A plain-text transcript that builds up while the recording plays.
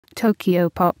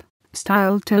Tokyopop,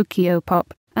 styled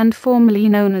Tokyopop, and formerly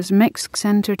known as Mixx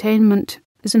Entertainment,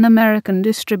 is an American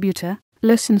distributor,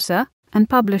 licensor, and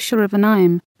publisher of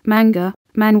anime, manga,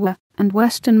 manhwa, and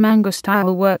Western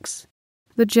manga-style works.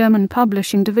 The German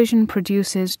publishing division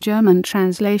produces German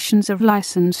translations of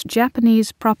licensed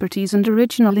Japanese properties and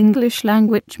original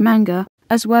English-language manga,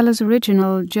 as well as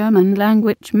original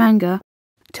German-language manga.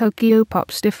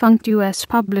 Tokyopop's defunct US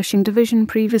publishing division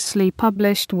previously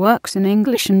published works in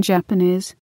English and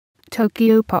Japanese.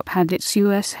 Tokyopop had its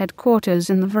US headquarters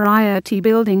in the Variety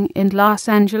Building in Los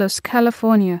Angeles,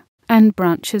 California, and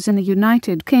branches in the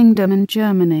United Kingdom and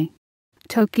Germany.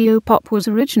 Tokyopop was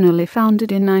originally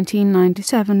founded in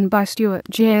 1997 by Stuart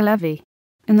J. Levy.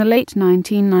 In the late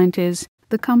 1990s,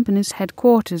 the company's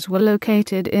headquarters were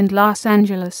located in Los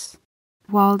Angeles.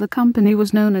 While the company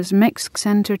was known as Mixx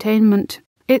Entertainment,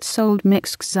 it sold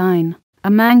MixxZine, a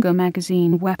manga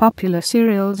magazine where popular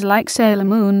serials like Sailor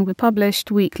Moon were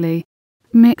published weekly.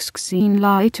 MixxZine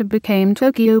later became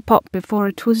Tokyopop before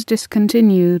it was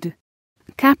discontinued.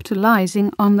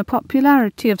 Capitalizing on the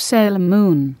popularity of Sailor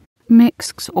Moon,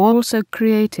 Mixx also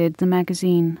created the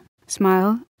magazine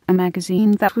Smile, a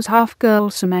magazine that was half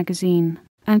girls magazine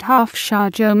and half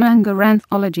shōjo manga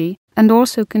anthology, and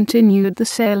also continued the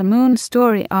Sailor Moon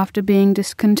story after being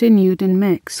discontinued in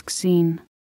MixxZine.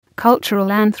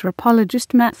 Cultural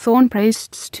anthropologist Matt Thorn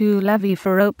praised Stu Levy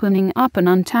for opening up an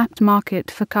untapped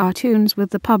market for cartoons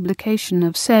with the publication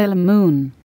of Sailor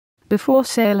Moon. Before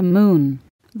Sailor Moon,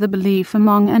 the belief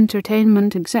among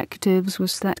entertainment executives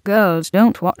was that girls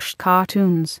don't watch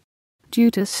cartoons. Due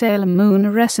to Sailor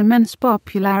Moon's immense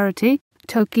popularity,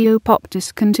 Tokyopop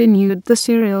discontinued the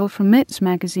serial from its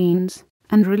magazines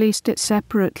and released it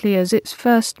separately as its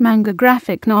first manga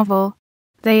graphic novel.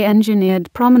 They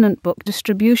engineered prominent book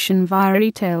distribution via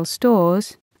retail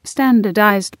stores,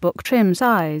 standardized book trim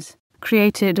size,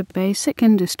 created a basic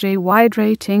industry-wide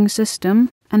rating system,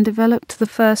 and developed the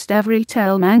first ever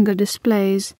retail manga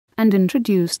displays, and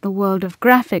introduced the world of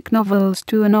graphic novels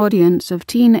to an audience of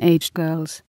teenage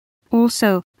girls.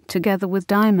 Also, together with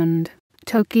Diamond,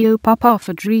 Tokyopop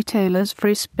offered retailers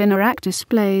free spinner rack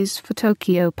displays for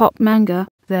Tokyopop manga,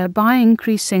 thereby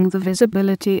increasing the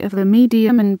visibility of the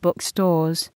medium in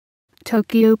bookstores.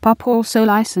 Tokyopop also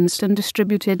licensed and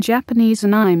distributed Japanese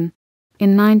anime.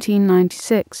 In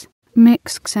 1996,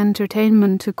 Mixx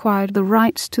Entertainment acquired the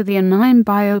rights to the anime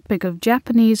biopic of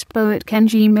Japanese poet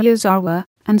Kenji Miyazawa,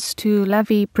 and Stu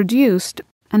Levy produced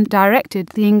and directed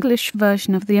the English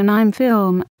version of the anime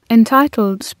film,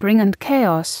 entitled Spring and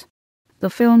Chaos. The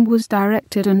film was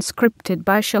directed and scripted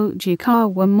by Shoji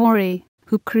Kawamori,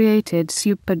 who created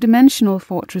Superdimensional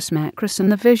Fortress Macross and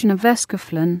The Vision of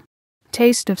Escaflowne.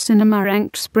 Taste of Cinema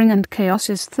ranked Spring and Chaos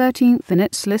as 13th in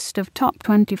its list of top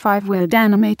 25 weird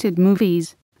animated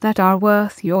movies that are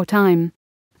worth your time.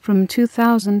 From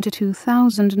 2000 to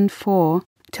 2004,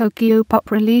 Tokyopop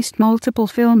released multiple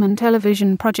film and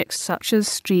television projects such as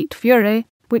Street Fury,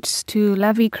 which Stu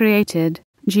Levy created,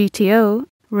 GTO,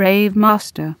 Rave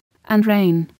Master, and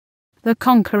Rain. The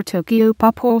Conquer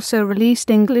Tokyopop also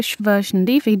released English version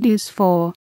DVDs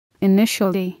for,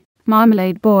 initially,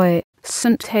 Marmalade Boy,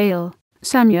 St. Hale,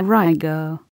 Samurai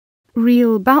Girl,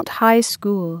 Real Bout High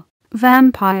School,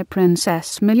 Vampire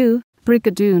Princess Miyu,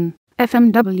 Brigadoon,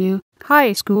 FMW,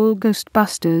 High School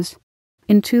Ghostbusters.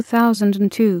 In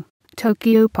 2002,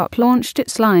 Tokyopop launched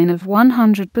its line of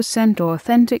 100%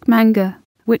 authentic manga,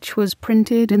 which was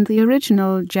printed in the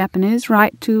original Japanese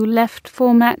right-to-left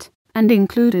format, and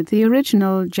included the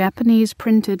original Japanese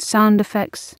printed sound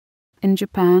effects. In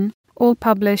Japan, all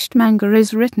published manga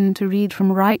is written to read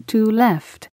from right to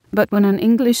left, but when an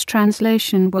English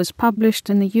translation was published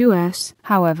in the US,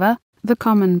 however, the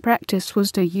common practice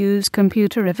was to use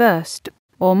computer-reversed,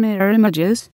 or mirror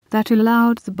images, that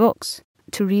allowed the books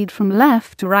to read from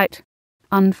left to right.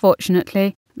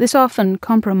 Unfortunately, this often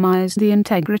compromised the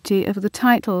integrity of the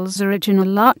title's original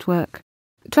artwork.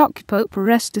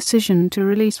 Tokyopop's decision to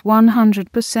release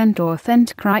 100%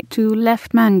 authentic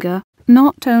right-to-left manga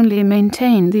not only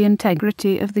maintained the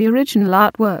integrity of the original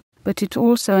artwork, but it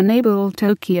also enabled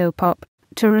Tokyopop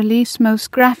to release most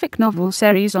graphic novel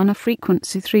series on a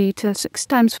frequency 3 to 6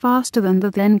 times faster than the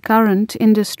then current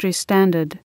industry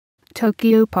standard.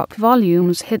 Tokyopop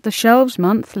volumes hit the shelves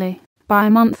monthly,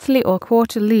 bi-monthly or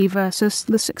quarterly versus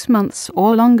the 6 months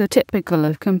or longer typical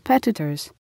of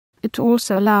competitors. It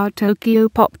also allowed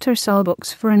Tokyopop to sell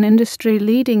books for an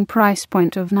industry-leading price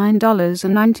point of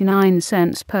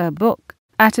 $9.99 per book,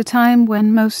 at a time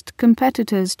when most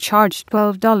competitors charged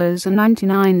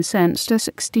 $12.99 to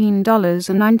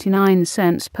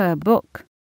 $16.99 per book.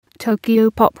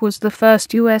 Tokyopop was the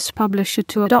first US publisher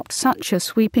to adopt such a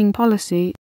sweeping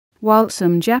policy. While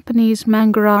some Japanese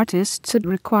manga artists had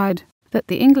required that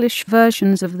the English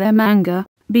versions of their manga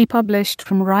be published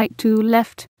from right to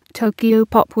left,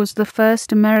 Tokyopop was the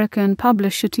first American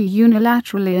publisher to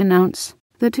unilaterally announce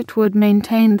that it would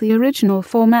maintain the original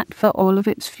format for all of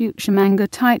its future manga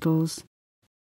titles.